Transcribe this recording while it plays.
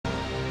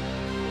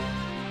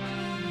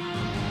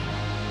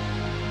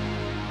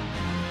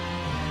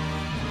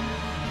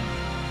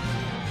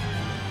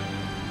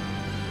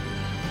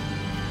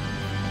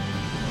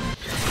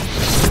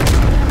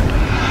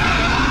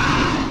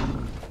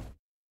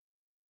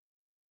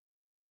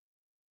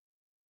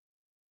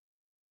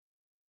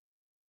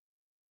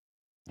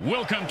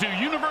Welcome to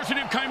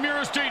University of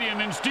Chimera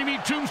Stadium in steamy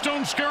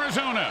Tombstone,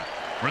 Scarizona,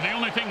 where the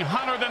only thing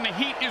hotter than the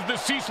heat is the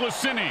ceaseless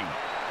sinning.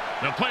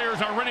 The players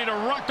are ready to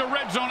rock the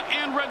red zone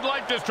and red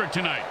light district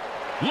tonight.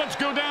 Let's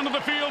go down to the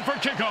field for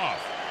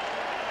kickoff.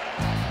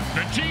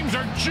 The teams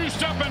are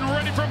juiced up and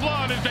ready for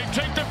blood as they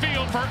take the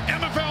field for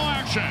MFL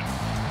action.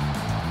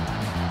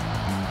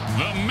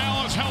 The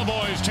Malice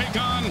Hellboys take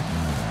on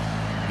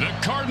the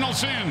Cardinal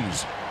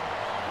Sins.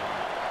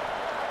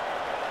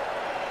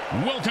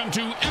 Welcome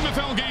to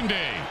MFL Game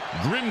Day.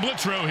 Grim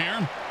Blitzrow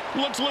here.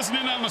 Let's listen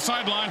in on the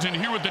sidelines and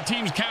hear what the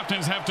team's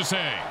captains have to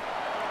say.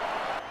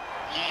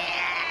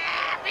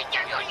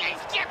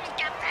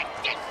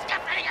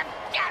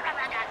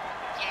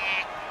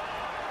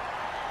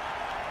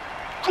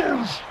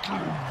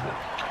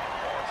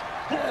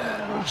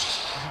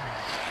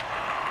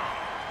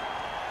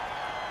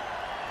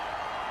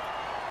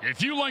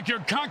 If you like your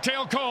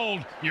cocktail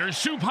cold, your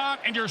soup hot,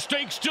 and your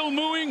steak still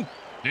mooing,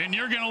 then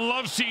you're going to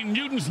love seeing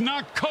mutants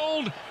knocked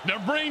cold, their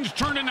brains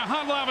turned into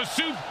hot lava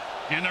soup,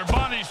 and their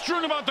bodies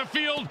strewn about the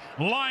field,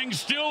 lying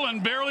still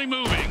and barely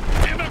moving.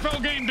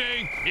 MFL Game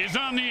Day is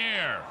on the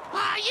air.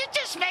 Oh, you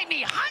just made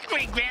me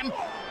hungry, Grim.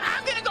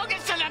 I'm going to go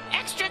get some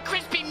extra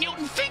crispy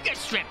mutant finger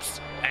strips.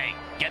 Hey,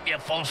 get me a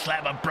full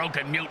slab of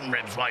broken mutant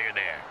ribs while you're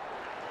there.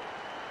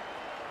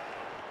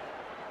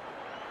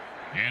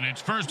 And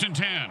it's 1st and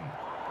 10.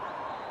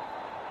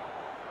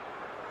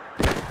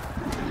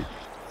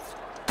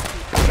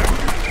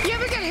 You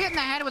ever get hit in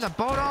the head with a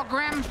boat,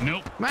 Grim?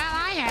 Nope. Well,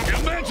 I have.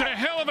 And that's a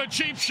hell of a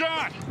cheap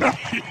shot.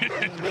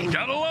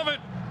 Gotta love it.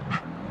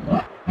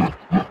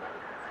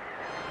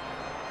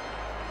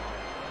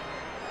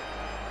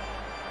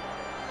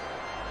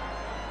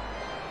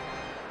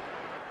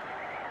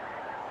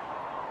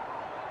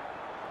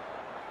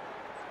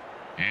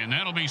 And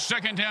that'll be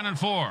 2nd down and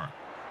 4.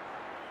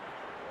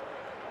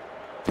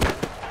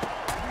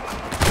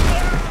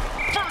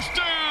 First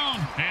down.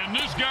 And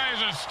this guy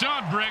is a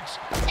stud, Bricks.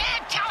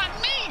 They're telling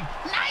me.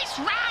 Nice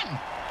run.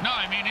 No,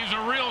 I mean, he's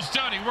a real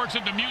stud. He works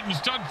at the Mutant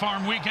Stud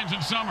Farm weekends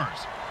and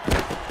summers.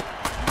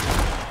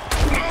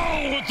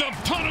 Oh, with the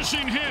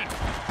punishing hit.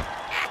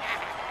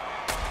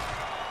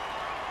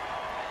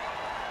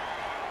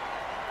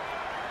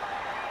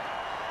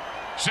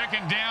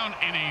 Second down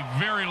and a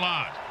very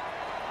lot.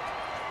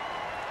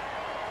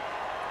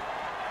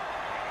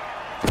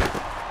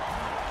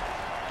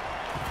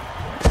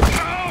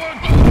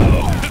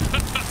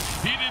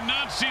 He did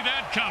not see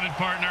that coming,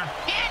 partner.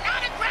 And now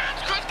the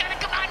grounds crew's got to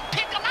come out and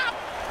pick him up.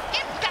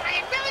 Him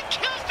dying really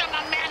kills the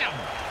momentum.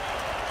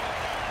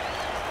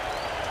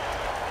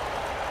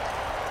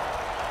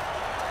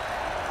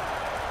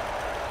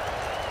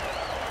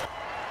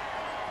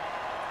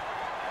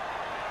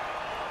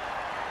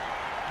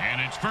 And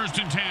it's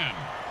 1st and 10.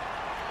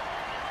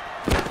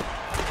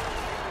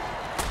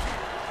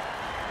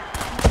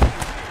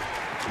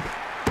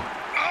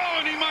 Oh,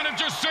 and he might have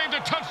just saved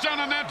a touchdown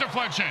on that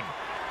deflection.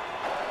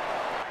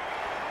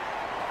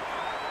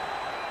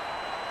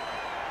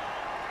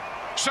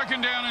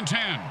 Second down and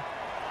 10.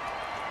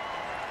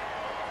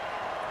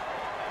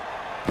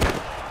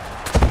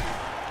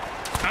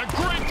 A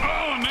great,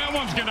 oh, and that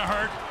one's going to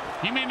hurt.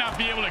 He may not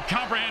be able to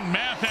comprehend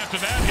math after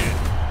that hit.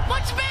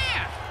 What's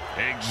math?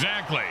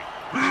 Exactly.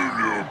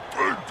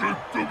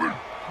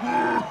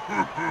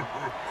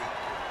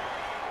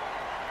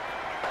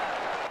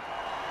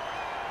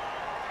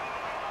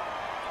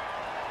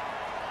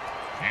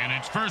 And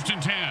it's 1st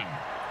and 10.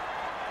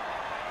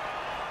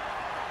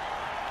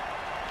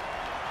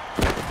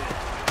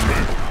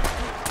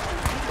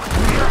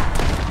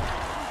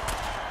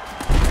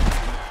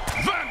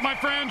 My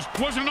friends,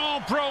 was an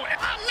all-pro. Oh,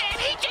 man,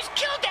 he just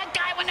killed that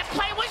guy when the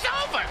play was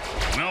over.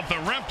 Well, if the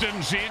ref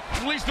didn't see it,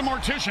 at least the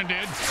mortician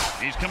did.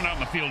 He's coming out in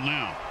the field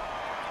now.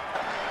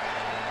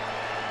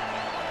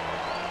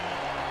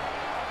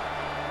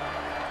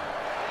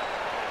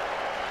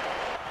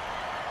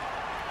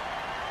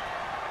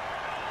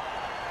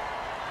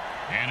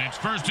 And it's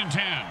 1st and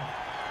 10.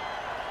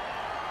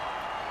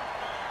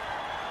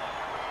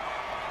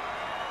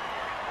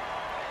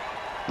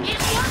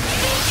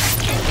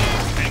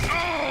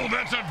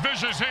 That's a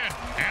vicious hit,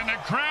 and the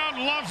crowd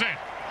loves it.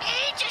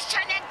 He just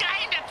turned that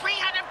guy into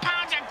 300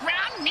 pounds of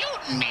ground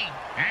mutant meat.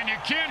 And you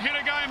can't hit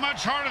a guy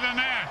much harder than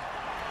that.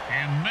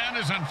 And that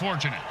is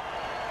unfortunate.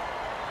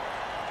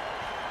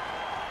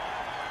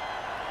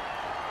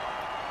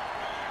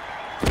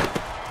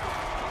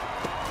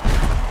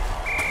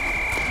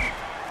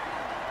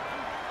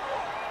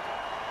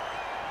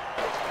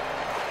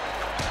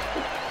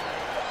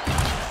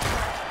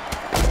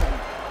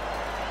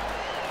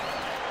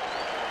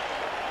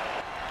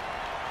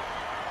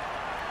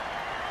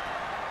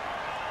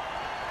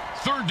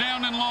 Third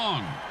down and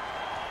long.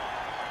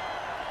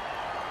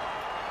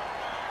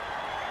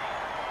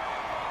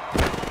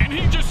 And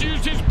he just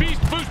used his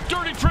Beast Boost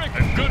dirty trick.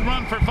 A good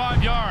run for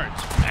 5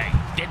 yards. Hey,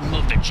 didn't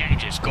move to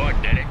change his score,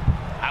 did it?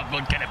 How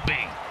good can it be?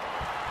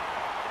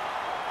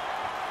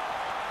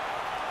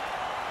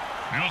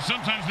 You know,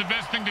 sometimes the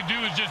best thing to do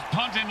is just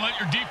punt and let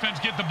your defense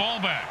get the ball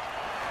back.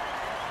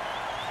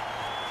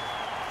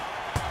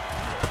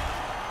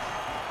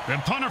 The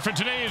punter for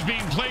today is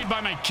being played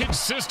by my kid's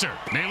sister.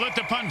 They let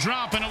the punt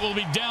drop, and it will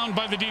be down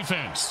by the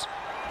defense.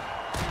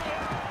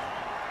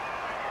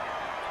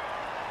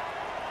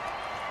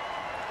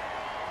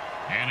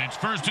 And it's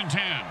 1st and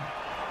 10.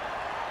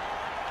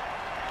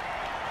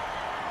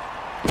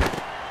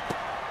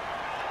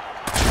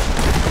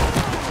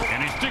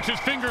 And he sticks his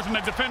fingers in the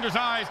defender's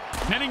eyes,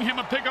 netting him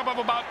a pickup of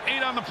about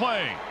 8 on the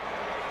play.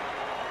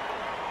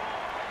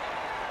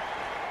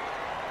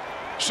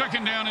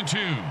 2nd down and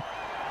 2.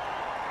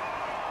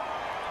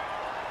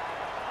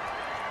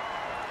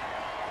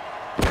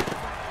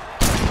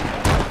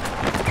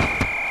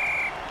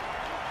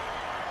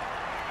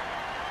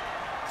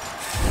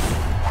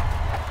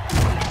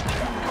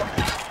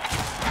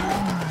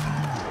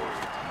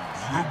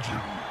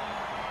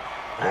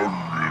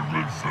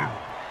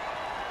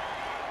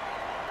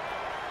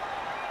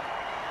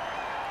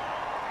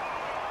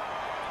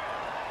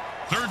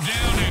 Third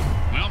down and,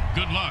 well,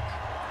 good luck.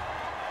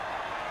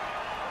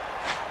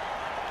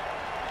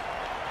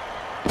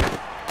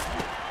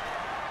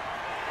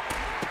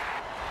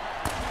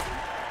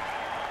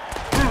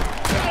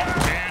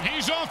 And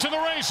he's off to the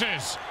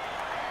races.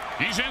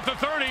 He's at the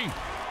 30.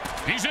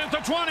 He's at the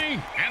 20.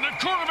 And the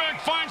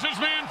quarterback finds his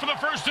man for the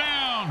 1st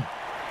down.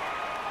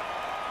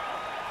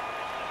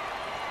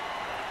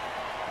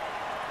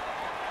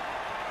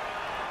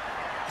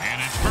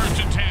 And it's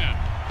 1st and 10.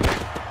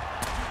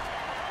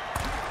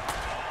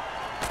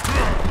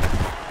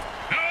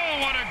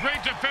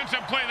 Great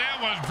defensive play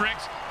that was,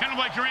 Bricks. Kind of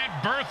like your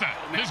Aunt Bertha.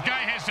 This guy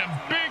has some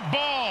big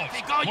balls.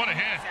 What a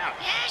hit.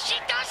 Yeah, she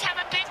does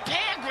have a big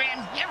pair,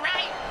 Grim. You're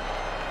right.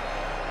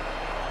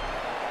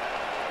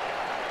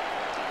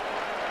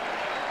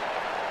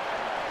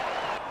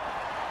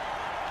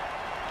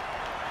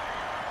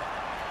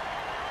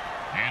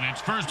 And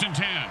it's 1st and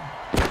 10.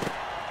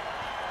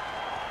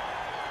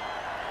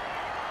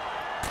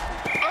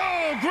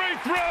 Oh,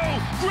 great throw.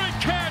 Great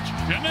catch.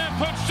 And that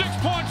puts 6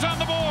 points on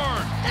the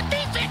board. The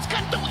defense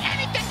couldn't do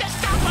anything to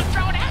stop a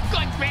throw that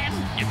good, Grim.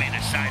 You mean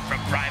aside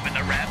from bribing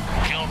the ref,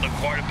 killing the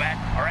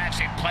quarterback, or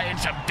actually playing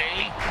some D?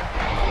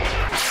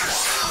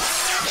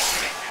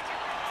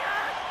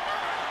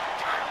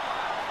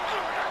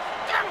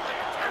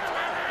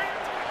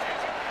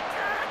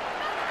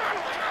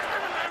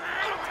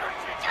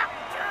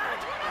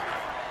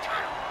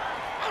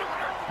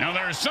 Now,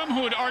 there are some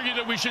who would argue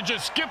that we should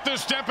just skip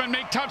this step and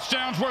make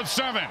touchdowns worth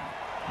 7.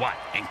 What,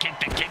 and kick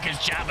the kicker's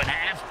job in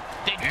half?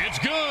 It's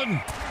good.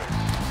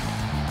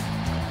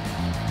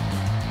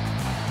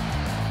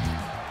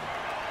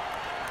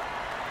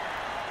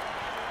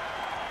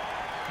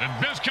 The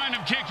best kind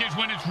of kick is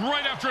when it's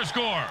right after a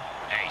score.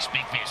 Hey,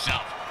 speak for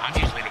yourself. I'm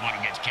usually the one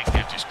who gets kicked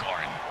after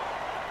scoring.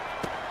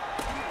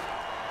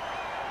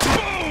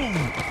 Boom!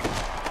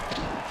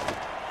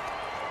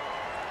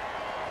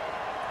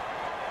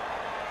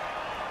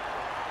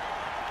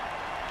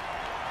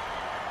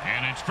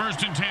 And it's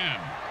 1st and 10.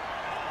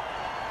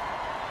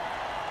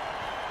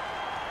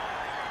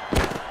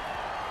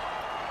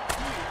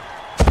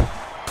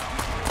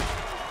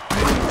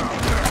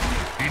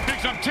 He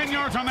picks up 10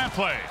 yards on that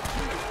play.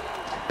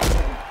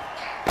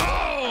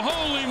 Oh,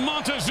 holy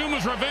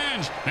Montezuma's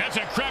revenge. That's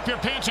a crap your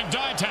pants and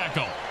die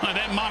tackle.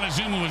 That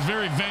Montezuma was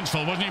very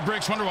vengeful, wasn't he,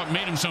 Bricks? Wonder what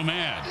made him so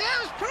mad. Yeah,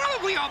 it was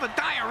probably all the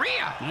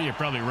diarrhea. Yeah, you're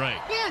probably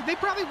right. Yeah, they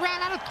probably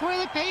ran out of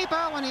toilet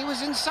paper when he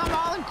was in some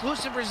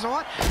all-inclusive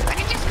resort, and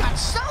he just got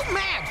so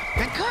mad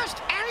and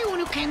cursed everyone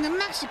who came to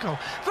Mexico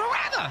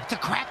forever to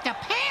crap their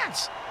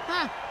pants.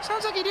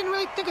 Sounds like he didn't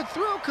really think it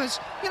through, because,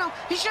 you know,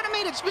 he should have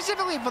made it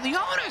specifically for the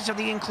owners of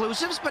the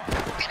inclusives, but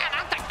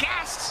not the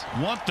guests.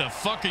 What the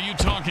fuck are you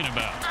talking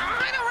about?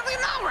 I don't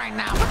really know right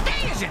now. What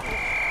day is it?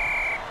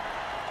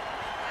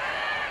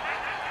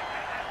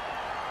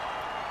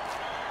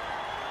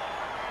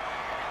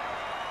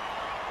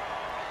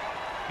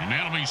 And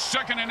that'll be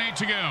 2nd and 8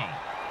 to go.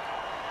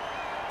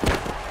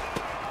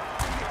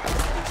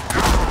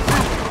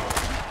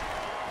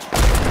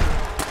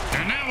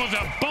 And that was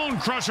a bone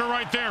crusher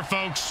right there,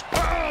 folks.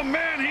 Oh,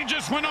 man, he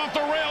just went off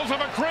the rails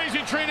of a crazy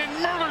train and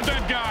murdered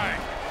that guy.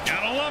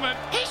 Gotta love it.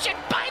 He should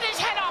bite his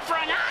head off for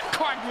an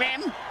encore,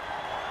 Grim.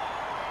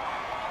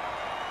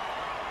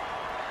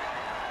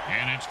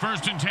 And it's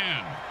 1st and 10.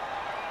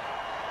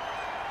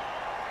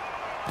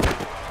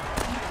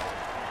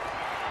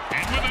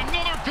 And with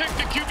another pick,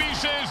 the QB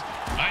says,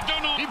 I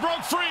don't know. He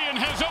broke free and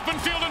has open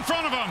field in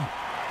front of him.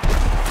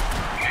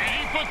 And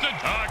he put the...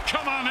 Oh,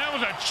 come on, that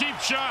was a cheap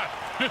shot.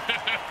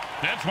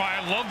 That's why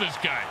I love this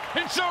guy.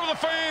 And so do the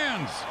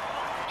fans.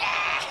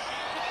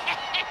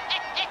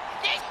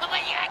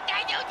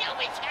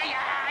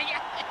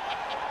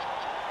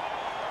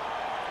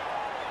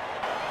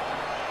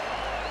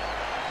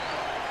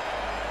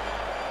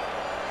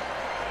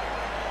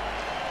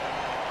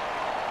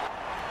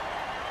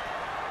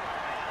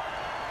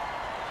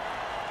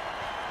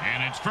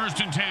 And it's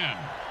 1st and 10.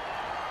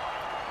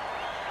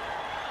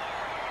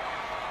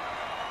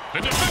 The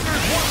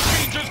defender's warp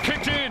speed just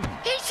kicked in.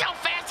 He's so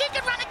fast, he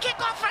could run a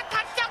kickoff for a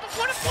touchdown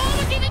before the ball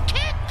was even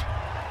kicked.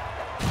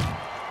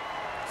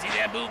 See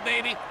there, taboo,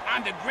 baby.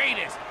 I'm the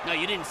greatest. No,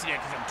 you didn't see that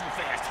because I'm too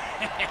fast.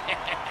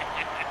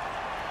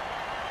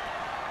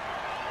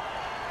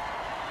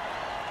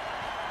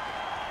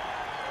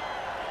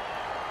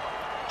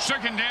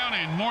 Second down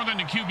and more than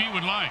the QB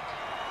would like.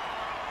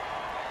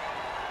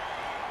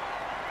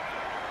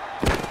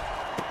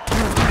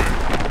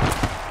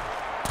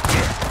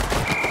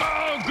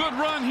 Oh, good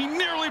run. He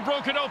nearly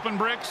broke it open,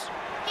 Bricks.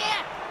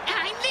 Yeah,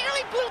 I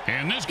nearly blew.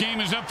 And this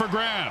game is up for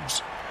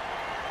grabs.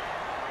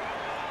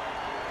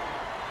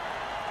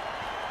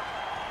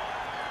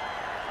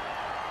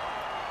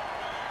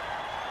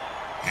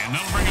 And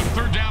that'll bring him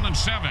 3rd down and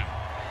 7.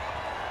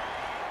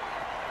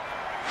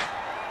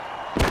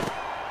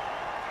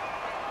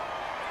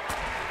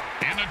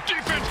 And the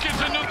defense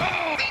gets a new...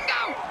 Oh!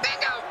 Bingo!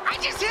 Bingo! I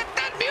just hit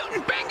that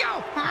mutant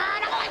bingo!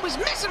 And all I was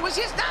missing was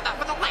his number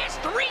for the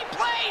last 3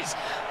 plays!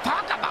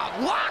 Talk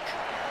about luck!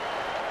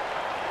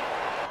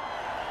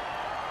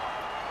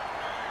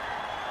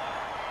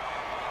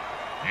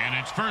 And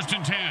it's 1st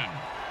and 10.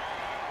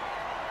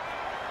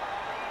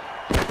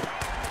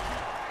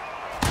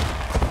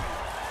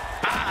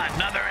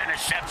 Another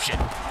interception.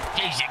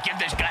 Geez, you give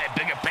this guy a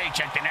bigger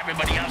paycheck than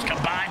everybody else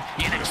combined,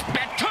 you'd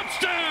expect...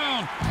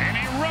 Touchdown! And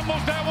he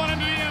rumbles that one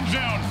into the end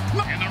zone.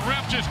 And the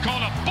ref just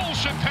called a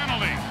bullshit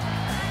penalty.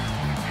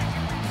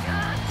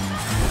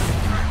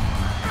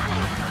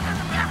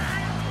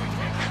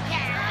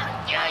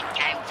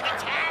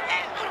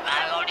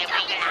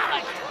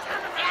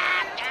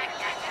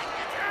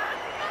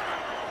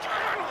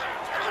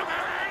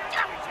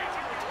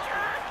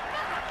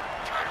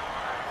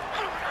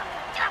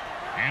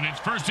 And it's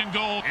 1st and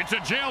goal. It's a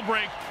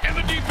jailbreak. And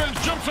the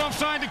defense jumps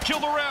offside to kill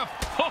the ref.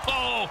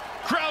 Oh,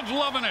 crowd's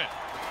loving it.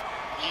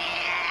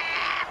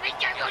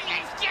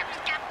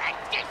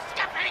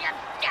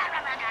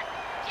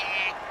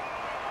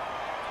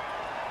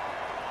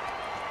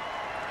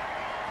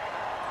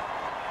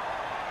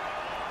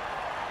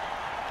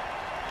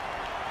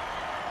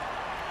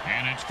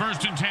 And it's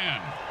 1st and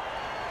 10.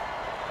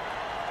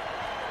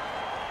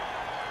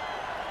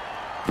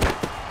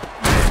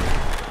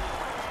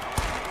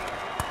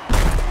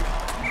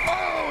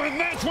 And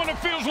that's what it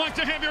feels like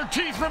to have your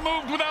teeth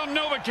removed without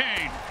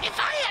Novocaine. If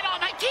I had all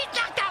my teeth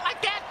knocked out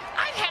like that,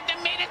 I'd have them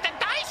made at the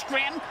dice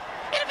grim.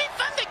 It'd be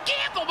fun to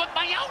gamble with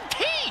my own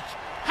teeth.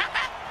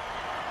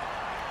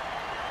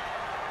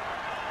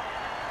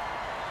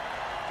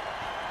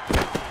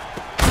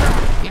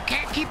 You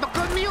can't keep a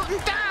good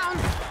mutant down.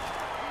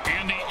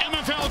 And the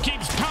MFL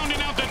keeps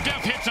pounding out the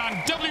death hits on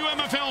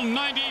WMFL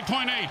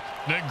 98.8.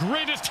 The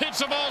greatest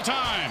hits of all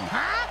time.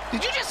 Huh?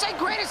 Did you just say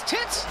greatest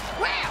hits?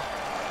 Well...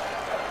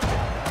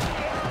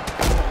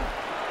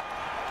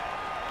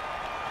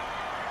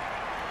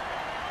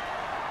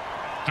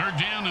 3rd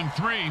down and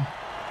 3.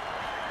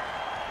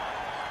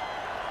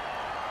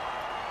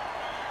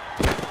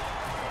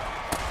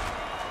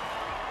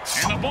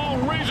 And the ball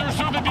razors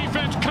through the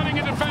defense, cutting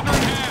a defender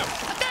in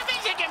half. But that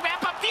means they can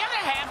wrap up the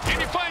other half.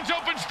 And he finds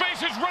open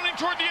spaces running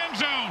toward the end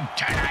zone.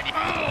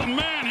 Oh,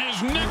 man,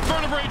 his neck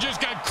vertebrae just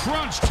got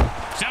crunched.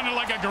 Sounded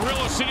like a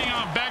gorilla sitting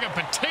on a bag of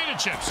potato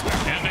chips.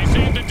 As they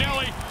say at the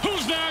deli,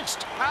 who's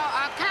next?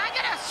 Can I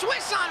get a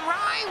Swiss on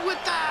rye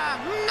with,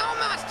 no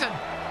mustard?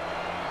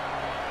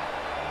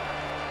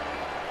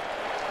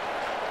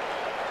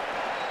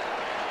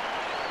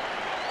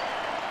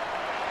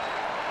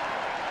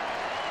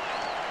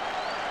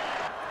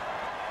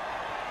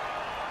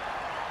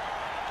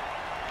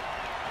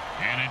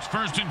 And it's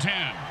 1st and 10.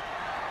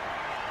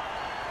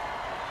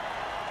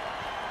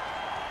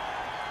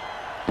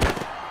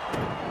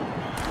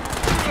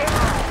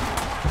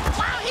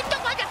 Wow, he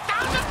took like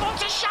 1,000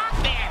 volts of shock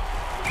there.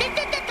 They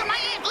did that to my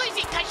Aunt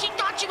Lizzie because she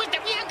thought she was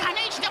the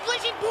reincarnation of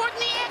Lizzie Borden,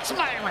 the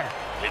ex-murderer.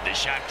 Did the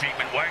shock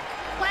treatment work?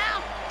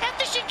 Well,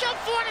 after she killed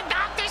 4 of the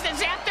doctors and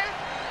zapped her,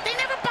 they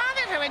never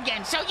bothered her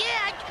again. So,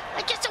 yeah,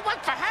 I guess it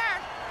worked for her.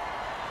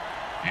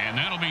 And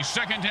that'll be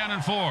 2nd down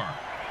and 4.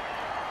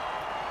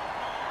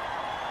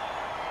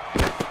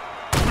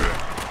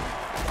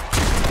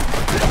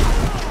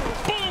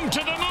 To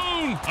the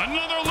moon!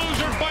 Another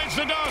loser bites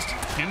the dust.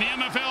 In the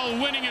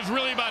MFL, winning is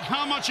really about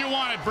how much you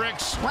want it,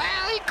 Bricks.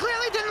 Well, he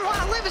clearly didn't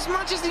want to live as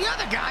much as the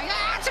other guy.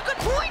 That's a good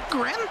point,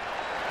 Grim.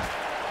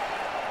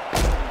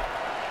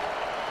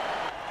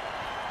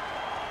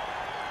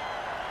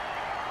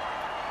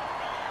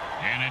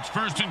 And it's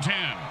 1st and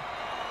 10.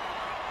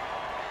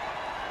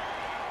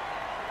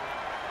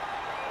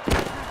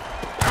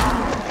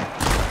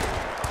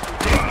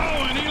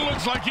 Oh, and he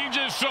looks like he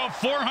just saw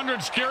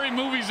 400 scary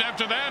movies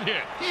after that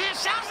hit. Yeah,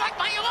 sounds like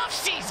my off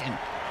season.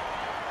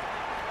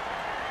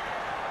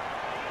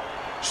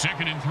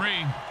 2nd and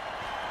 3.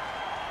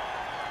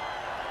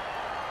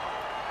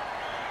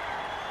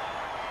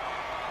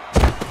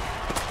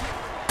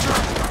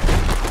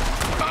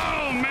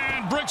 Oh,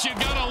 man, Bricks, you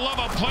gotta love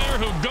a player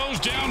who goes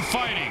down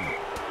fighting.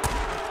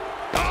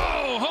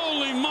 Oh,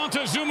 holy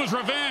Montezuma's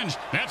revenge.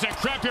 That's a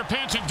crap your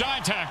pants and die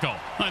tackle.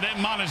 That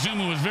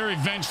Montezuma was very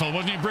vengeful,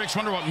 wasn't he, Bricks?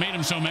 Wonder what made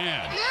him so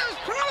mad. Yeah, it was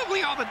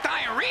probably all the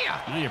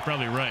diarrhea. Yeah, you're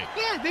probably right.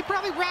 Yeah, they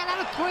probably ran out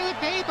of toilet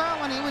paper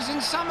when he was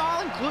in some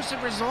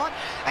all-inclusive resort,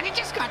 and he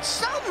just got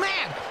so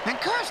mad and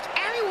cursed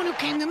everyone who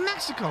came to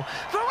Mexico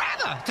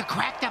forever to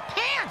crack their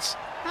pants.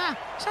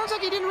 Sounds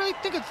like he didn't really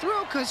think it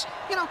through, because,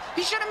 you know,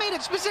 he should have made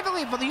it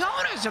specifically for the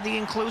owners of the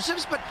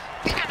inclusives, but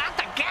not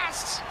the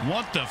guests.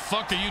 What the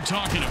fuck are you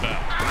talking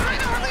about? I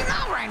don't really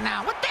know right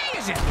now. What day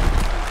is it?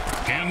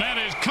 And that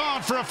is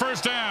caught for a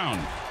first down.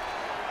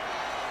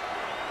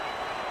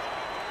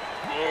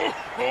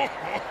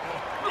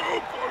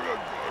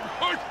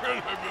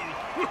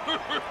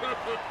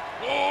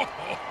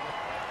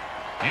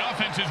 The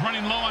offense is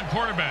running low on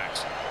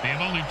quarterbacks. They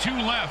have only 2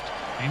 left.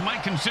 They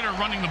might consider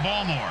running the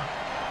ball more.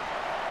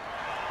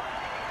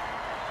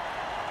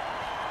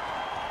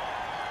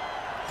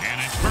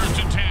 And it's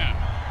 1st and 10.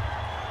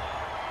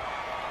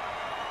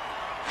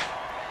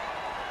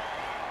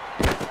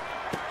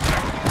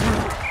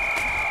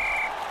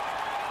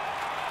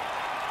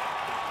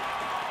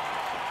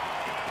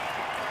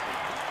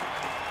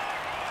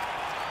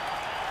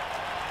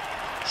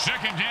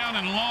 Second down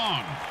and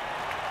long.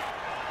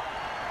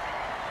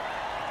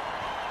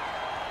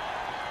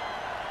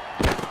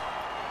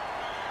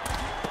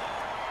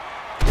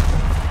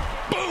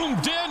 Boom,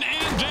 dead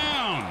and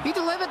down. He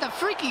delivered the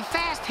freaky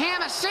fast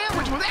hammer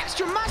sandwich with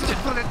extra mustard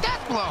for the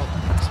death blow.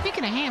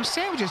 Speaking of ham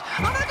sandwiches,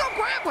 I'm gonna go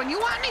grab one. You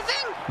want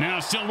anything? Now,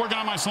 still working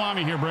on my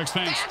salami here, Bricks.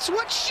 Thanks. That's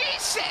what she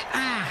said.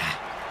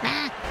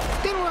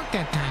 Didn't work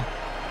that time.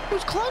 It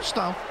was close,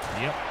 though.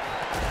 Yep.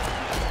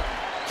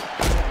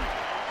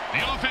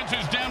 The offense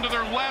is down to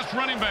their last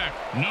running back.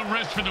 No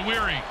rest for the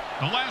weary.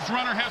 The last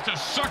runner has to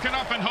suck it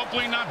up and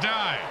hopefully not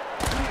die.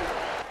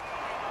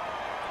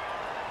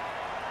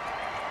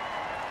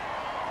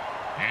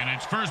 And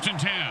it's 1st and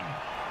 10.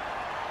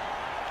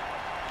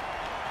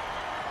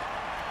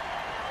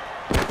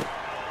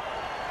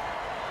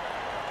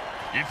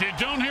 If you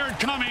don't hear it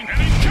coming, and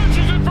he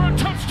catches it for a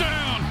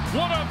touchdown.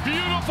 What a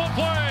beautiful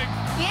play.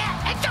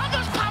 Yeah, it's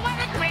almost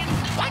poetic, man.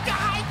 Like a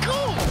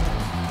haiku.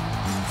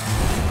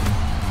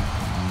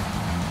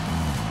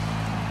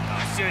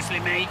 Oh, seriously,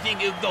 man, you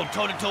think you can go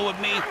toe-to-toe with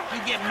me?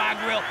 You get my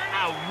grill,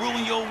 I'll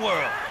ruin your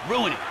world.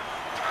 Ruin it.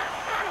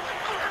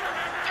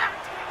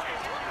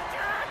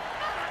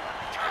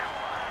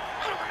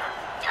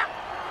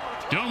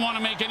 Don't want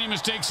to make any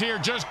mistakes here.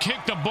 Just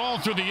kick the ball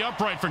through the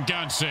upright, for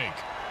God's sake.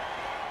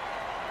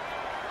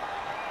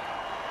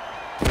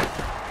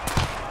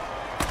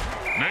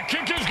 The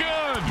kick is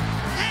good.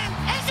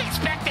 As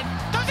expected,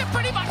 those are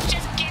pretty much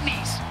just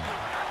gimmies.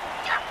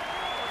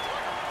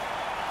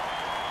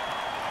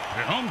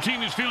 The home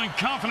team is feeling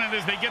confident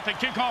as they get the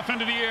kickoff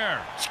into the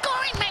air.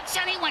 Scoring makes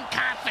anyone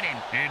confident.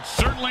 It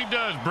certainly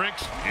does,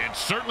 Bricks. It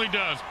certainly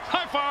does.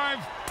 High five.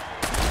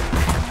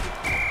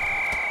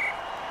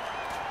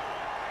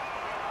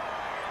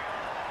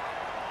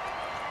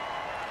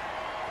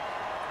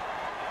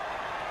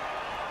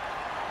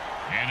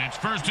 And it's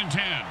 1st and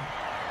 10.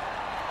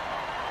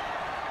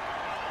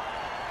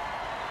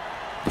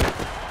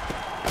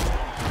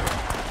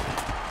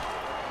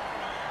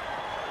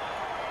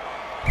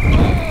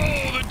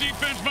 Oh, the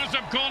defense must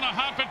have called a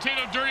hot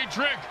potato dirty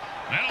trick.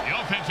 Well, the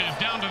offense is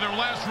down to their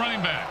last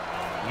running back.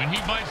 When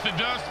he bites the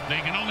dust,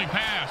 they can only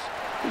pass.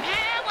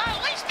 Yeah, well,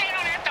 at least they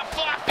don't have to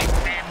forfeit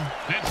them.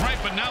 That's right,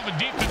 but now the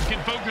defense can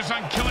focus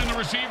on killing the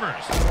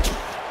receivers.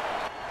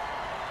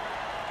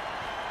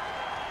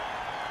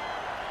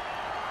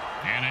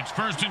 And it's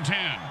 1st and 10.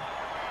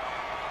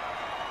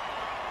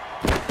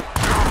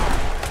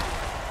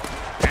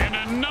 And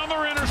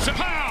another interception.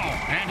 Pow!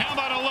 And how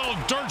about a little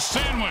dirt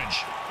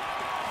sandwich?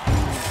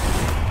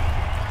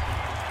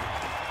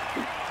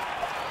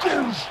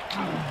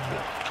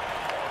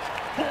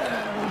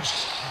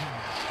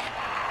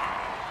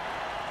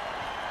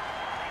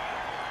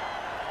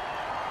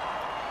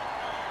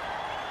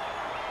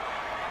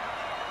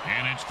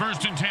 And it's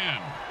 1st and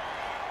 10.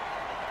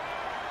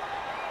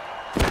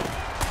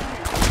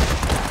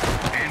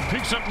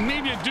 Picks up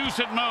maybe a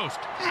deuce at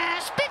most.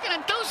 Speaking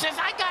of deuces,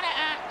 I gotta,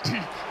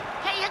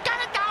 hey, you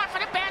got $1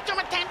 for the bathroom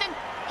attendant?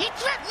 He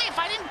threatened me if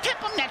I didn't tip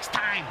him next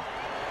time.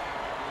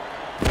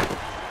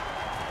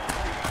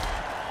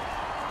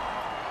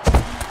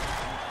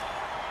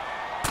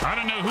 I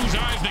don't know whose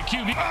eyes the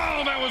QB.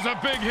 Oh, that was a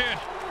big hit.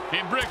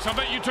 Hey, Bricks, I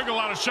bet you took a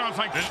lot of shots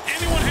like this.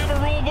 Does anyone have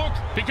a rule book?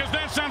 Because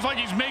that sounds like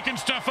he's making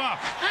stuff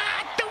up.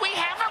 Do we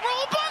have a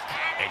rule book?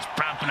 It's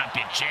propping up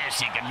your chair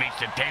so you can reach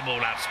the table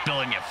without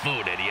spilling your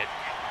food, idiot.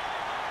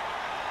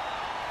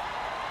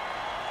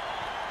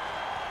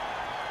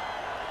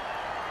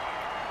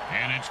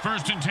 And it's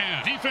 1st and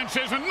 10. Defense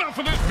says enough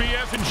of this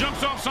BS and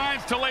jumps off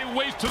sides to lay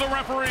waste to the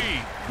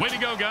referee. Way to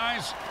go,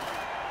 guys.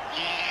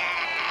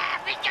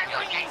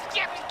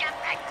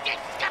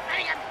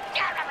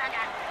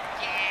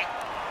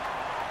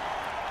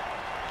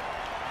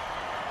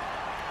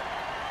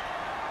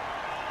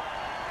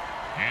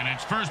 And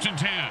it's 1st and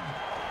 10.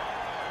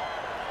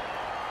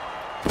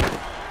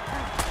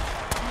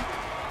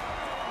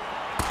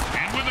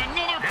 And with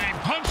another, and he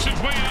punched his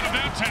way out of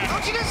that attack.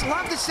 Don't you just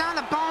love the sound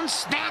of bones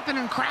snapping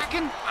and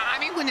cracking? I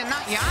mean, when they're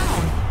not your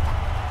own.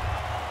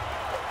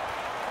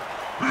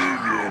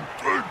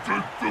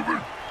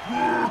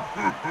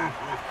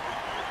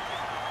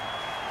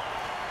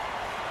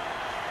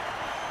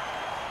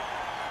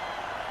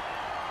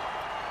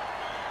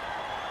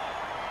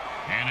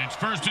 And it's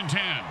 1st and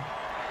 10.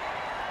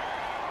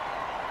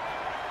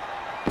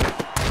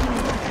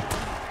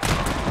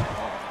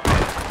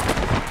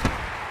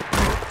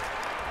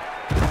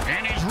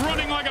 And he's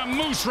running like a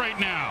moose right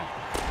now.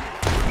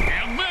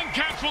 And then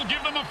Cats will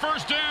give them a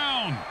 1st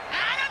down.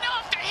 I don't know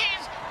if they're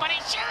his, but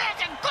he sure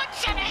has a good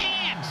set of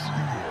hands.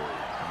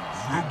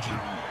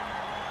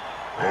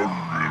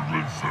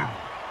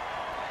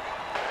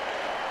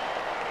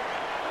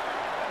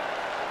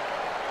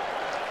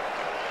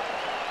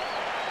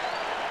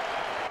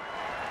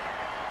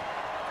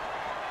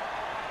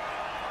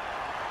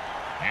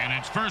 And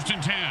it's 1st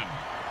and 10.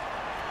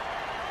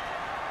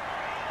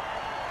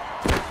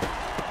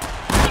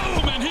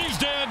 Boom, and he's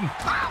dead.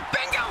 Oh,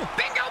 bingo!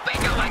 Bingo,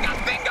 bingo! I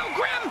got bingo,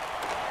 Grim!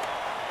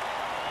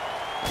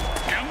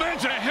 And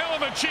that's a hell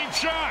of a cheap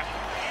shot.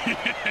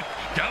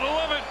 Gotta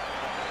love it.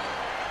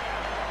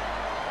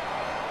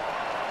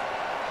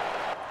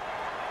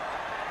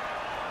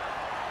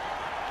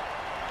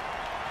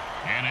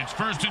 And it's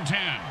 1st and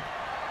 10.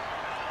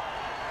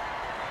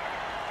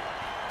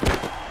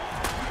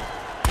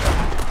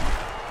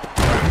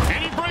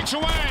 And he breaks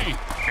away.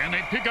 And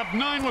they pick up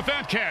 9 with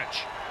that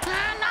catch.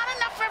 Not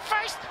enough for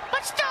first,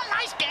 but still a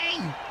nice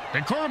game.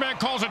 The quarterback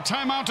calls a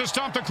timeout to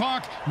stop the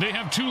clock. They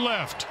have 2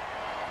 left.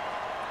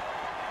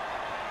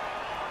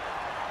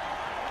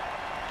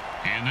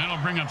 And that'll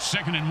bring up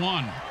 2nd and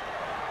 1.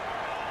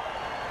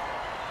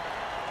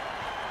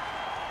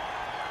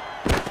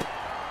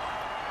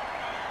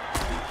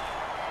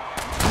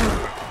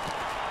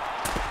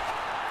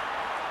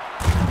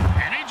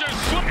 And he just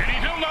slipped, and he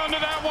held on to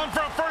that one for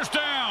a 1st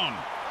down.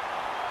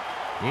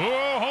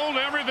 Oh, hold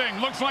everything.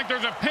 Looks like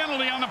there's a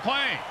penalty on the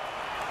play.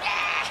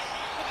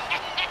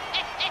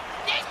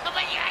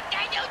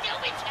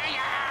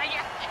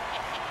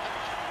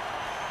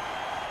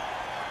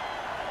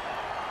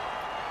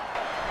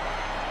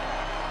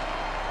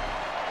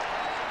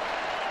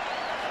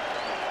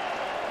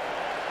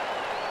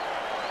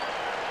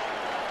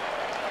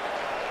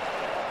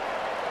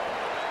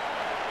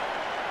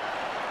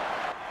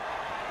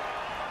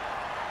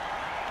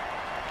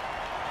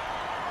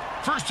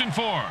 First and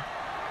 4.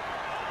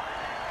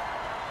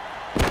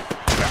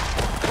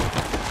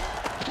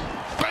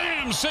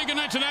 Bam! Say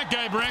goodnight to that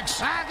guy, Bricks.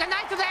 Good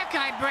night to that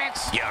guy,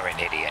 Bricks. You're an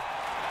idiot.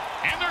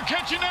 And they're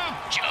catching up.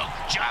 Joke,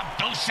 jump,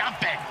 do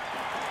something.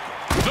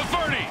 The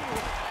 30.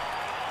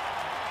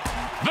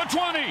 The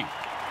 20.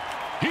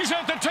 He's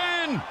at the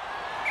 10.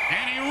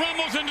 And he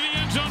rumbles into the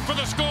end zone for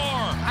the score.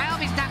 I hope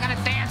he's not going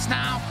to dance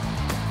now.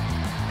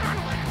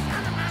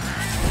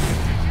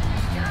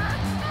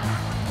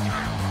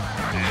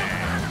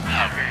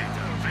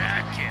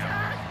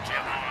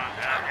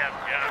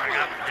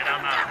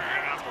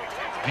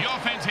 The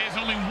offense has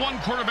only 1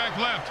 quarterback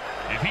left.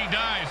 If he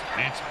dies,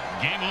 it's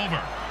game over.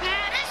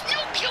 This new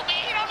QB,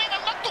 he don't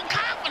even look too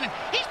confident.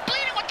 He's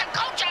pleading with the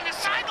coach on the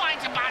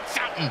sidelines about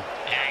something.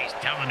 Yeah, he's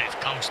telling his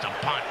coach to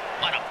punt.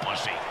 What a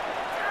pussy.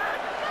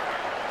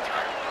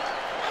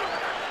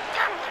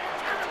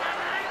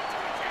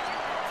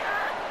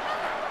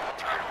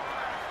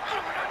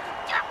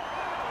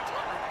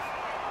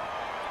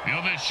 You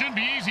know, this should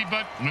be easy,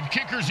 but with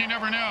kickers, you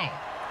never know.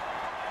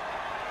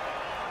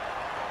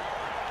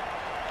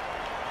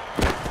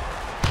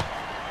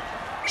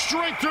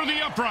 Straight through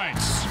the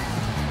uprights.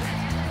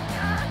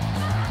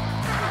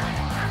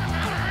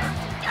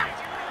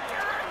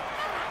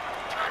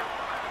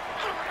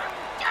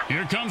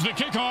 Here comes the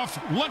kickoff.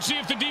 Let's see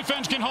if the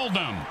defense can hold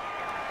them.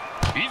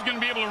 He's going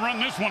to be able to run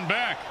this one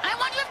back. I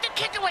wonder if the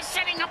kicker was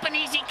setting up an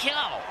easy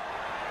kill.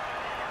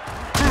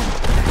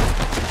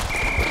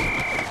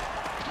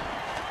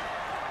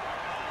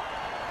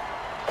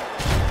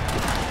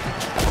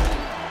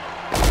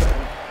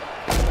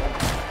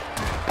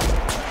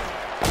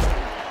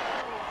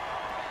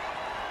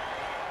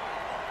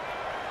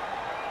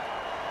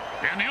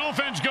 And the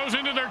offense goes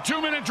into their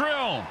 2-minute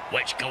drill.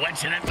 Which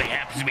coincidentally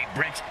happens to be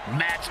Brick's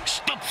Matt's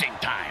stoopsing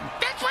time.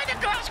 That's why the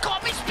girls call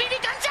me Speedy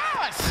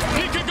Gonzalez.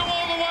 He could go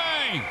all the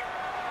way.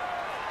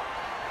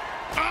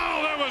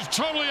 Oh, that was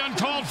totally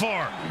uncalled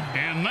for.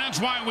 And that's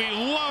why we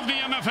love the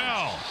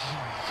MFL.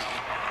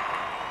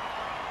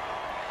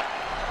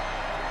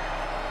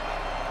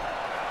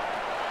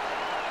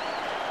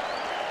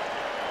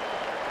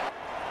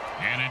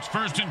 And it's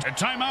 1st and a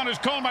timeout is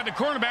called by the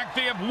quarterback.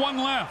 They have 1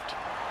 left.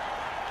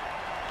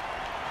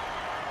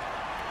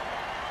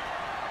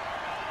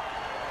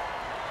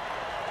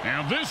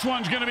 Now this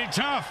one's going to be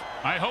tough.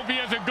 I hope he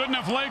has a good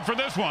enough leg for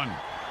this one.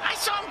 I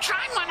saw him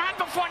trying one on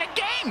before the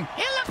game.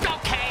 He looked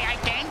okay, I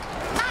think.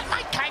 Not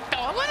my type,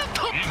 though. A little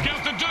too... He's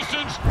got the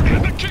distance,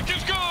 and the kick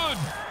is good.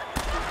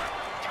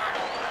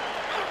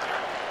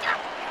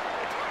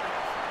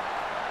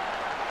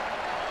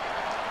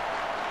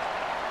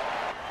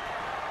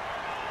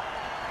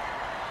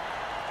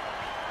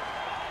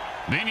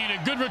 They need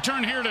a good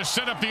return here to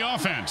set up the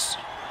offense.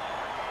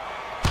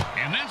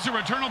 And that's a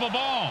returnable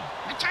ball.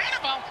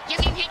 Returnable? You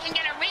mean he can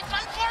get a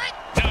refund for it?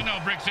 No,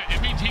 Bricks.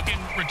 It means he can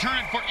return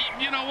it for...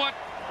 You know what?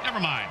 Never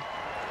mind.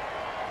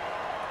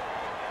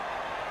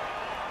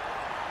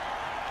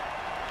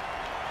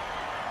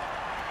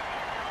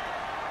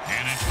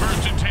 And it's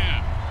 1st and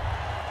 10.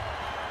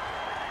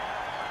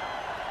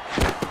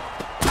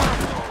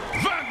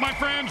 That, my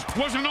friends,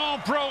 was an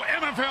all-pro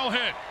MFL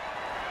hit.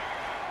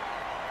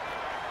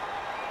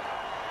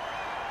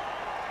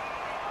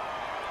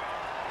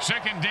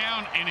 Second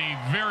down in a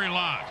very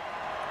lot.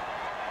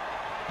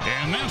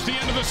 And that's the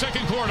end of the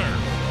second quarter.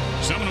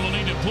 Someone will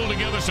need to pull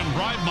together some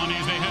bribe money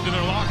as they head to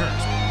their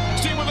lockers.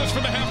 Stay with us for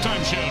the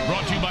halftime show,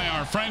 brought to you by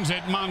our friends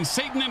at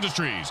Monsatan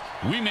Industries.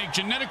 We make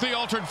genetically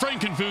altered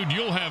frankenfood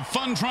you'll have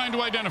fun trying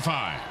to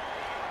identify.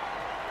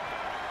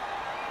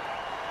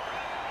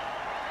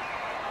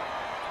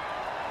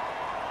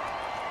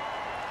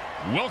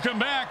 Welcome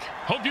back.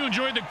 Hope you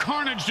enjoyed the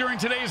carnage during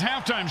today's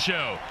halftime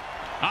show.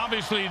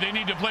 Obviously, they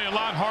need to play a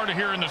lot harder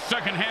here in the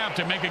second half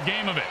to make a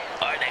game of it.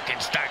 Or they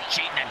can start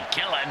cheating and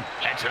killing.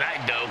 That's what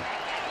I'd do.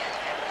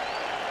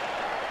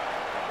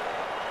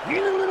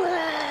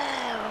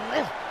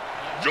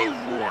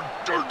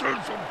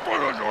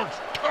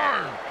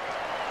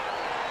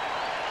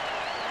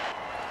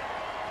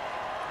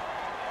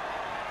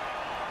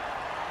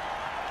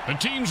 The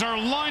teams are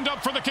lined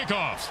up for the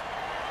kickoff.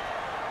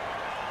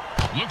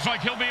 Looks like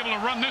he'll be able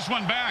to run this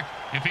one back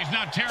if he's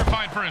not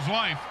terrified for his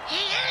life.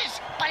 He is,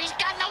 but he's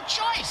got no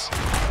choice.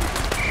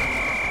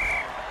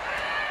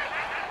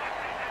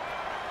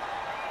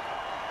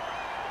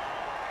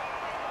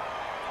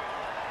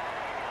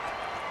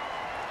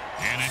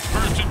 And it's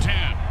 1st and 10.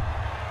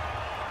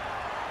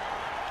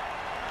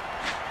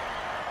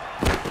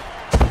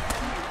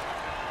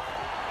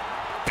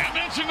 And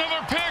that's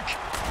another pick.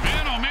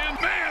 Man, oh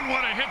man,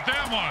 what a hit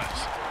that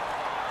was.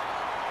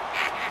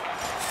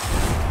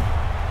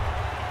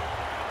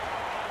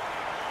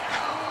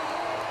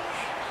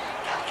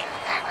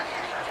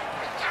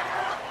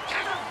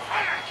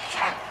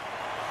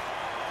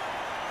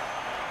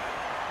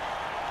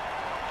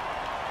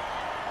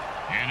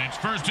 And it's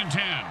 1st and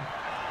 10.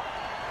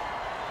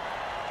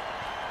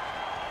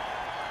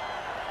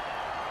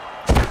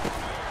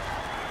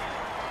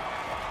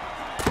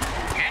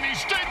 And he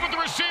stayed with the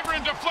receiver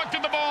and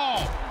deflected the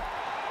ball.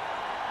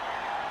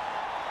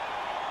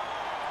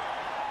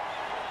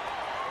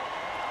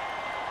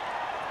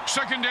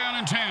 Second down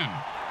and 10.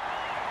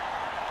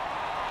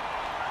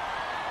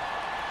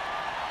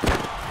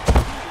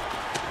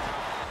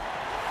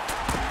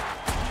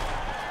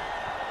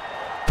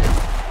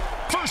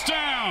 First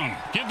down.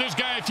 Give this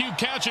guy a few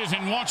catches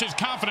and watch his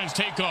confidence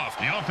take off.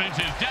 The offense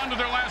is down to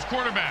their last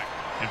quarterback.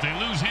 If they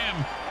lose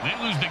him, they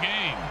lose the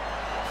game.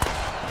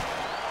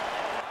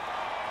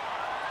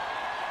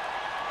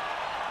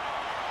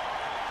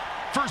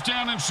 First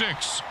down and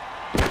 6.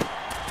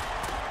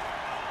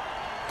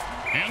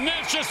 And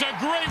that's just a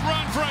great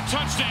run for a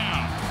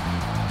touchdown.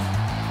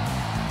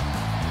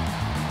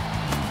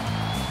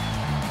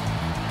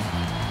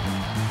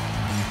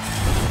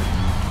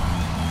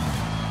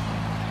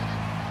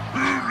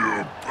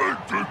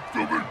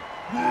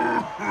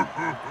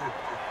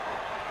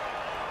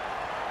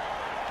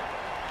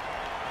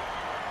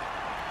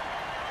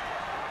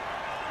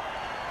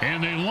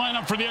 And they line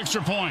up for the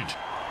extra point.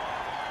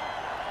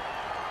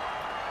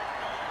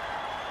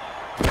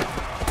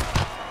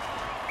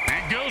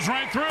 It goes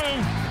right through.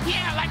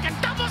 Yeah, like a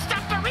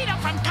double-stuffed burrito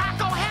from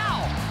Taco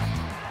Hell.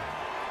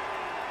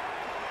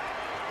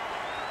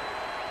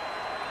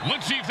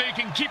 Let's see if they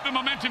can keep the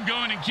momentum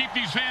going and keep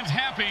these fans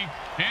happy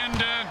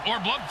and or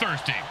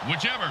bloodthirsty,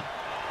 whichever.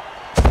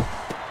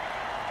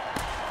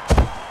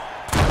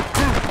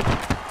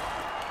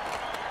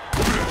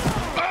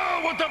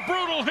 Oh, what a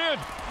brutal hit.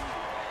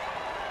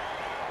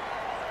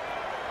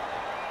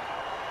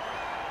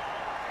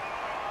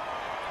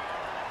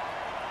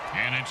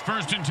 And it's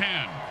 1st and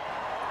 10.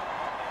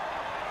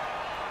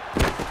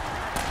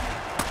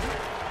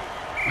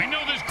 We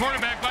know this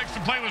quarterback likes to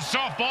play with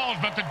soft balls,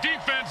 but the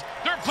defense,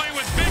 they're playing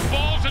with big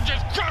balls and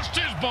just crushed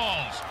his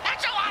balls.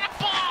 That's a lot of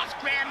balls,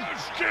 Grim.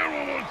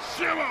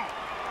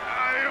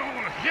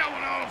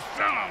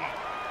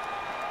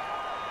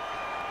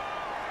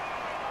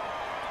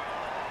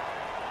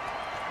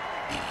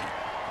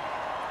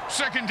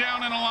 Second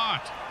down and a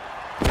lot.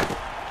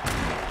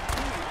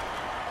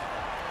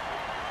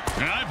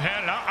 And I've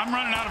had it. I'm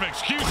running out of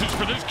excuses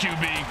for this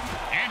QB.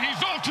 And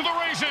he's off to the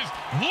races.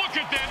 Look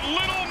at that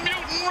little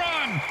mutant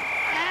run.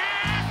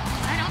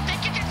 I don't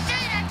think you can say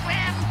that,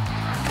 Grim.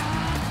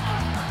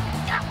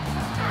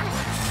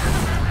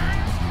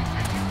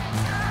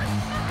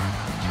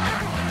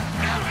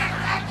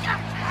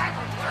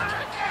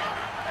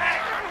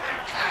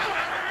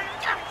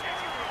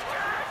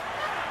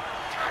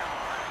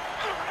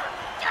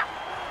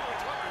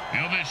 You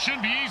know, this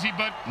should be easy,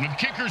 but with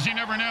kickers, you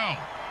never know.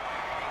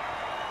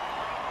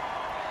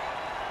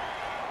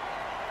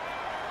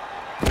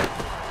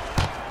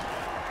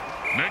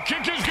 The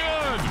kick is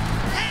good.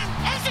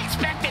 As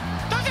expected,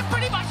 those are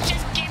pretty much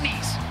just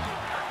gimmies.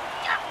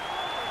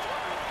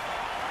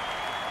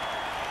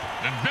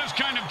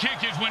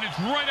 kick is when it's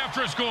right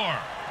after a score.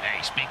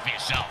 Hey, speak for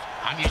yourself.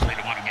 I'm usually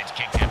the one who gets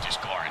kicked after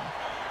scoring.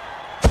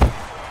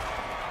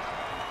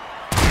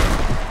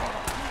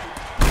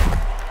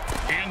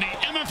 And the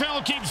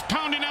MFL keeps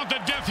pounding out the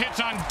death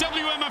hits on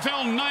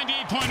WMFL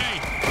 98.8.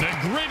 The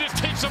greatest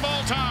hits of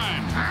all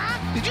time.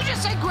 Huh? Did you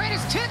just say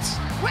greatest hits?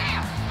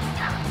 Well...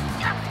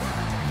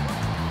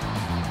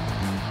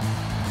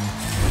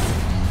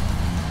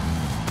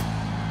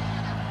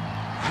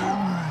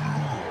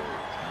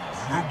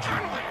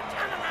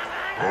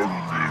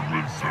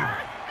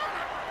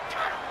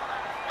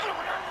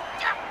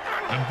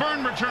 The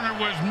burn returner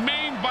was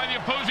maimed by the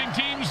opposing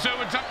team, so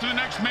it's up to the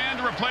next man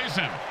to replace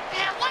him.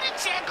 Yeah, what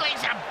exactly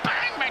is a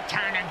burn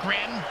returner,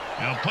 Grim?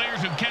 Now,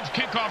 players who catch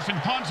kickoffs and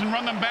punts and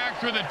run them back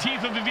through the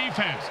teeth of the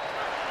defense.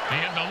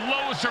 They have the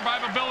lowest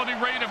survivability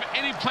rate of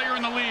any player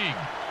in the league.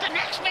 The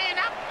next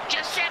man up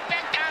just sat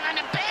back down on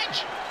the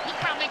bench. He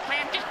probably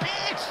cramped his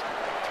pants.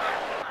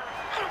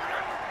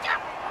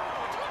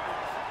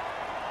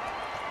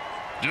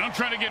 Don't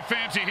try to get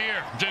fancy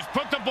here. Just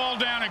put the ball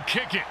down and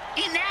kick it.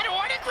 In that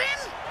order, Grim?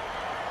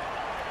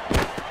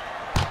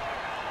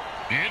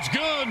 It's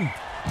good.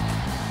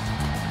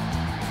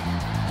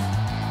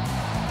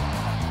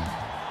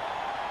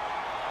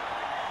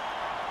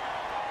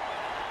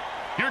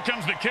 Here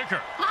comes the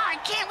kicker. Oh, I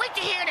can't wait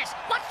to hear this.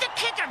 What's the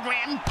kicker,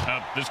 Grim?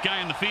 This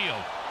guy in the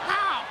field.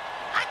 Oh,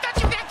 I thought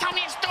you were going to tell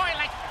me a story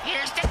like,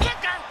 here's the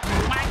kicker.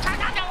 When I turned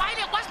on the light,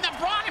 it wasn't a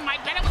broad in my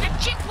bed. It was a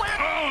chipware.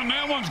 Oh, and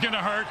that one's going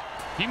to hurt.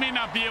 He may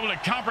not be able to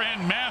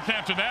comprehend math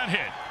after that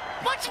hit.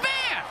 What's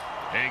math?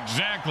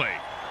 Exactly.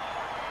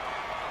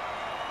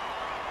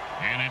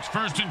 And it's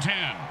 1st and 10.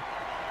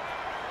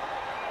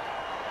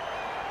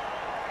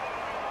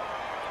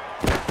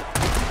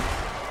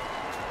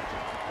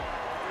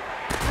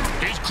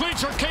 His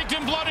cleats are caked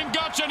in blood and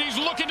guts, and he's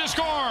looking to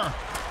score.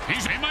 He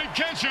might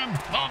catch him.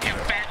 Move, you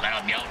fat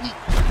little mutant.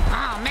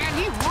 Oh, man,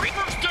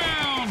 First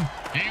down.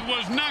 He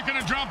was not going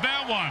to drop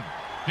that one.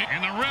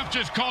 And the ref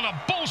just called a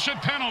bullshit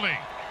penalty.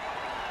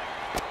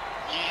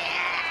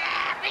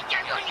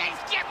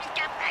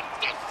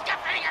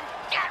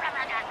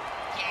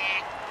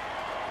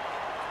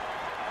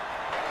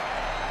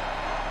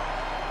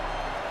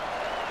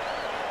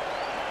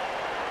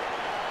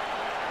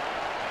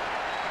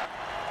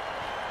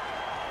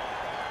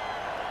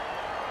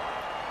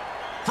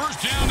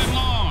 First down and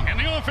long, and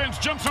the offense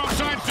jumps off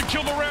sides to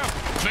kill the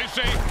ref. They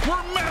say,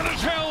 we're mad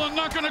as hell and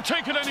not going to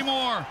take it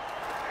anymore.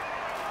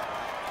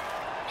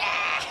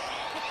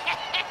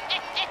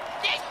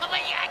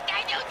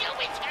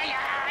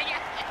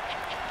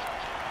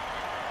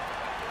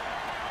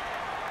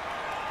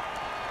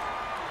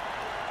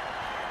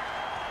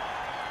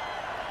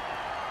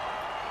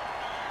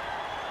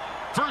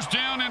 First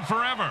down and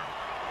forever.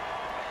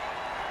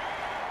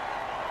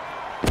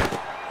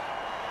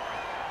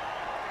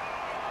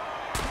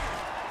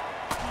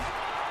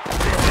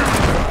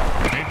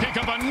 They pick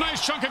up a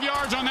nice chunk of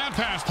yards on that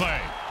pass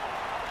play.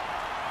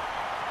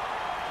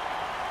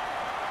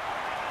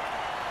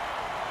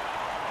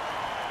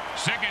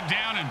 Second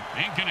down and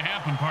ain't gonna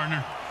happen,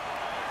 partner.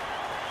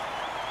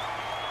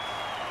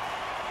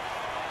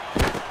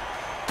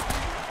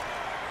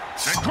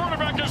 The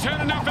quarterback has had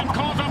enough and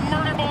calls a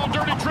murder ball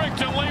dirty trick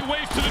to lay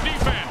waste to the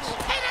defense.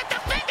 Hey, that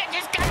defender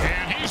just got...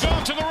 And he's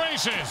off to the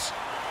races.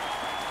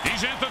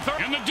 He's at the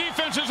 3rd, and the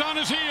defense is on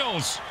his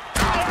heels.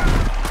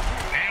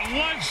 And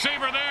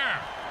lifesaver there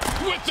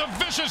with the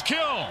vicious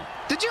kill.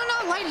 Did you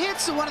know light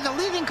hits are one of the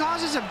leading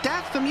causes of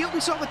death for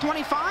mutants over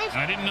 25?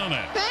 I didn't know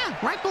that. Yeah,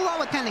 right below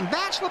attending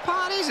bachelor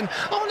parties and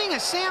owning a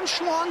Sam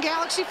Schlong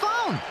Galaxy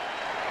phone.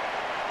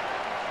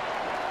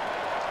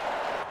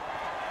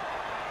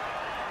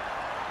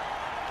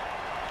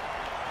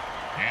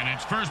 And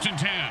it's 1st and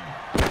 10.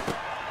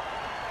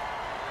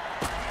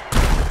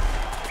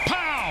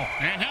 Pow!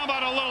 And how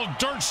about a little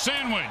dirt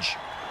sandwich?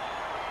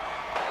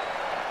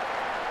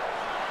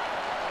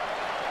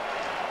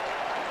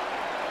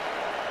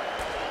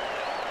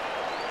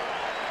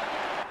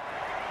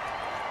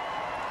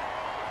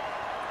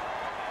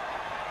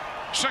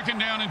 Second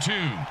down and 2.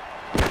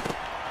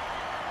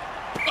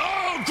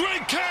 Oh,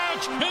 great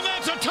catch! And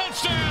that's a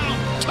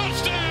touchdown!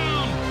 Touchdown!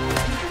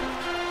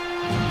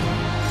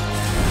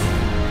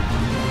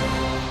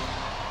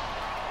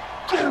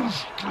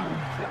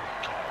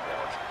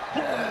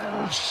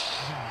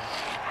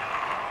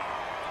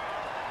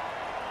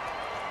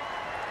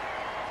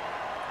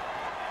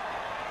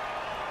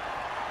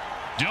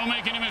 Don't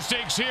make any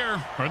mistakes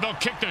here, or they'll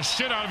kick the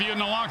shit out of you in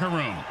the locker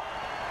room.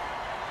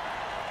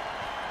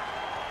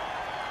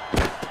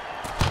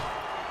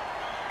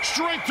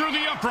 Straight through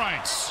the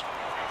uprights.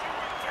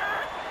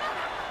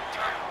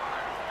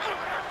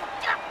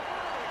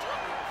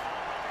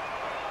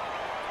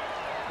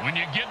 When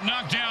you get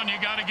knocked down, you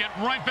got to get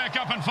right back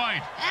up and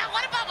fight.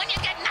 What about when you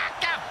get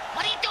knocked out?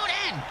 What do you do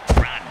then?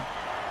 Run.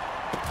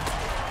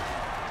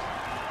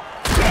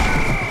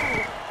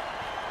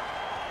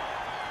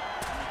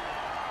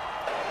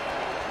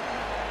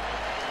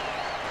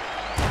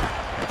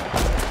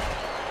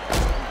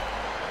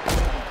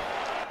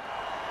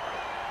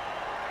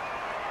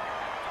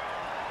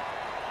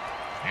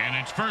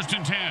 it's 1st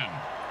and 10.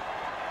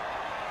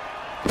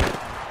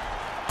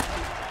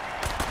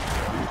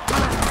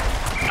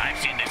 I've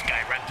seen this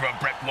guy run through a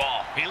brick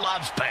wall. He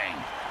loves pain.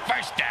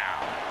 1st down.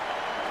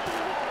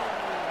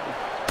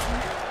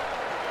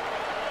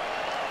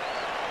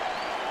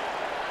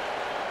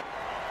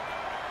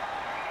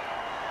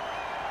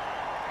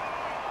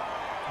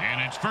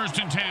 And it's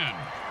 1st and 10.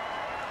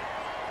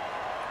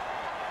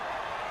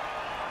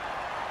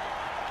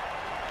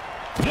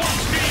 One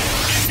speed,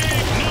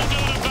 engage, no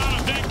doubt about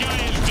it, that guy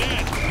is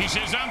dead. He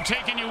says, I'm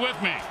taking you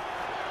with me.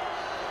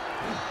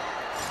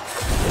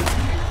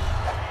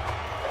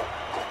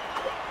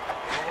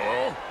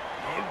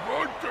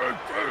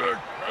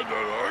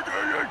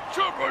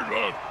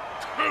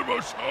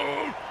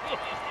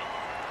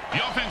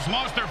 The offense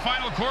lost their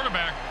final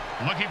quarterback.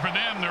 Lucky for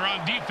them, they're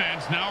on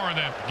defense now or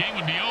the game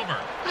would be over.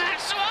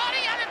 So all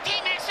the other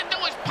team has to do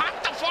is punt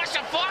to force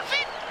a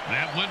forfeit?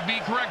 That would be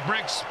correct,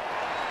 Bricks.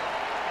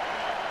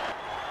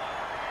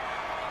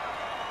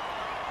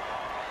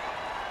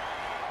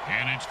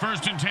 And it's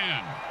 1st and 10.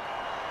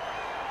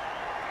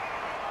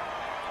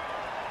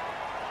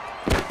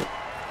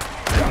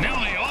 Now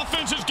the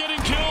offense is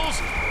getting kills.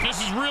 This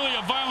is really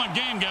a violent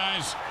game,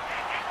 guys.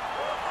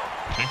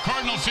 The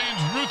Cardinal fans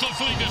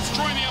ruthlessly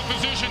destroy the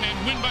opposition and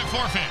win by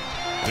forfeit.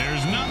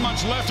 There's not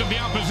much left of the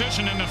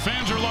opposition, and the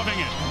fans are loving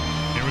it.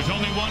 There was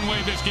only one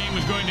way this game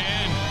was going to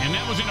end, and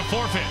that was in a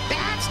forfeit.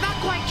 That's not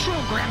quite true,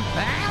 Grim.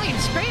 The alien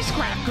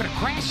spacecraft could have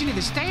crashed into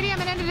the stadium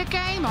and ended the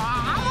game.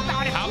 How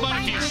about it? How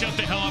about if you shut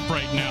the hell up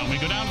right now? We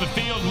go down to the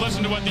field and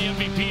listen to what the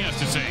MVP has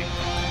to say.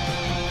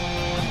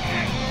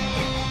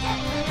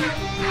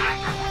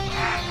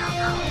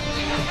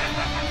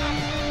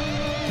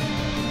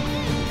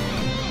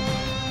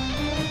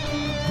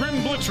 Grim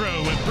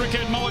Blitzrow with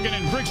Brickhead Mulligan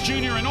and Bricks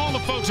Jr. and all the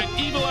folks at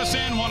Evil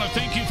SN want to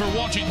thank you for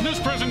watching this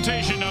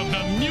presentation of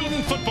the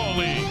Mutant Football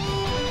League.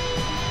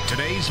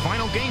 Today's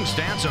final game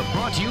stats are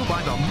brought to you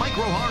by the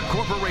Micro Hard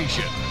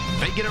Corporation.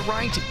 They get it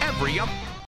right every up.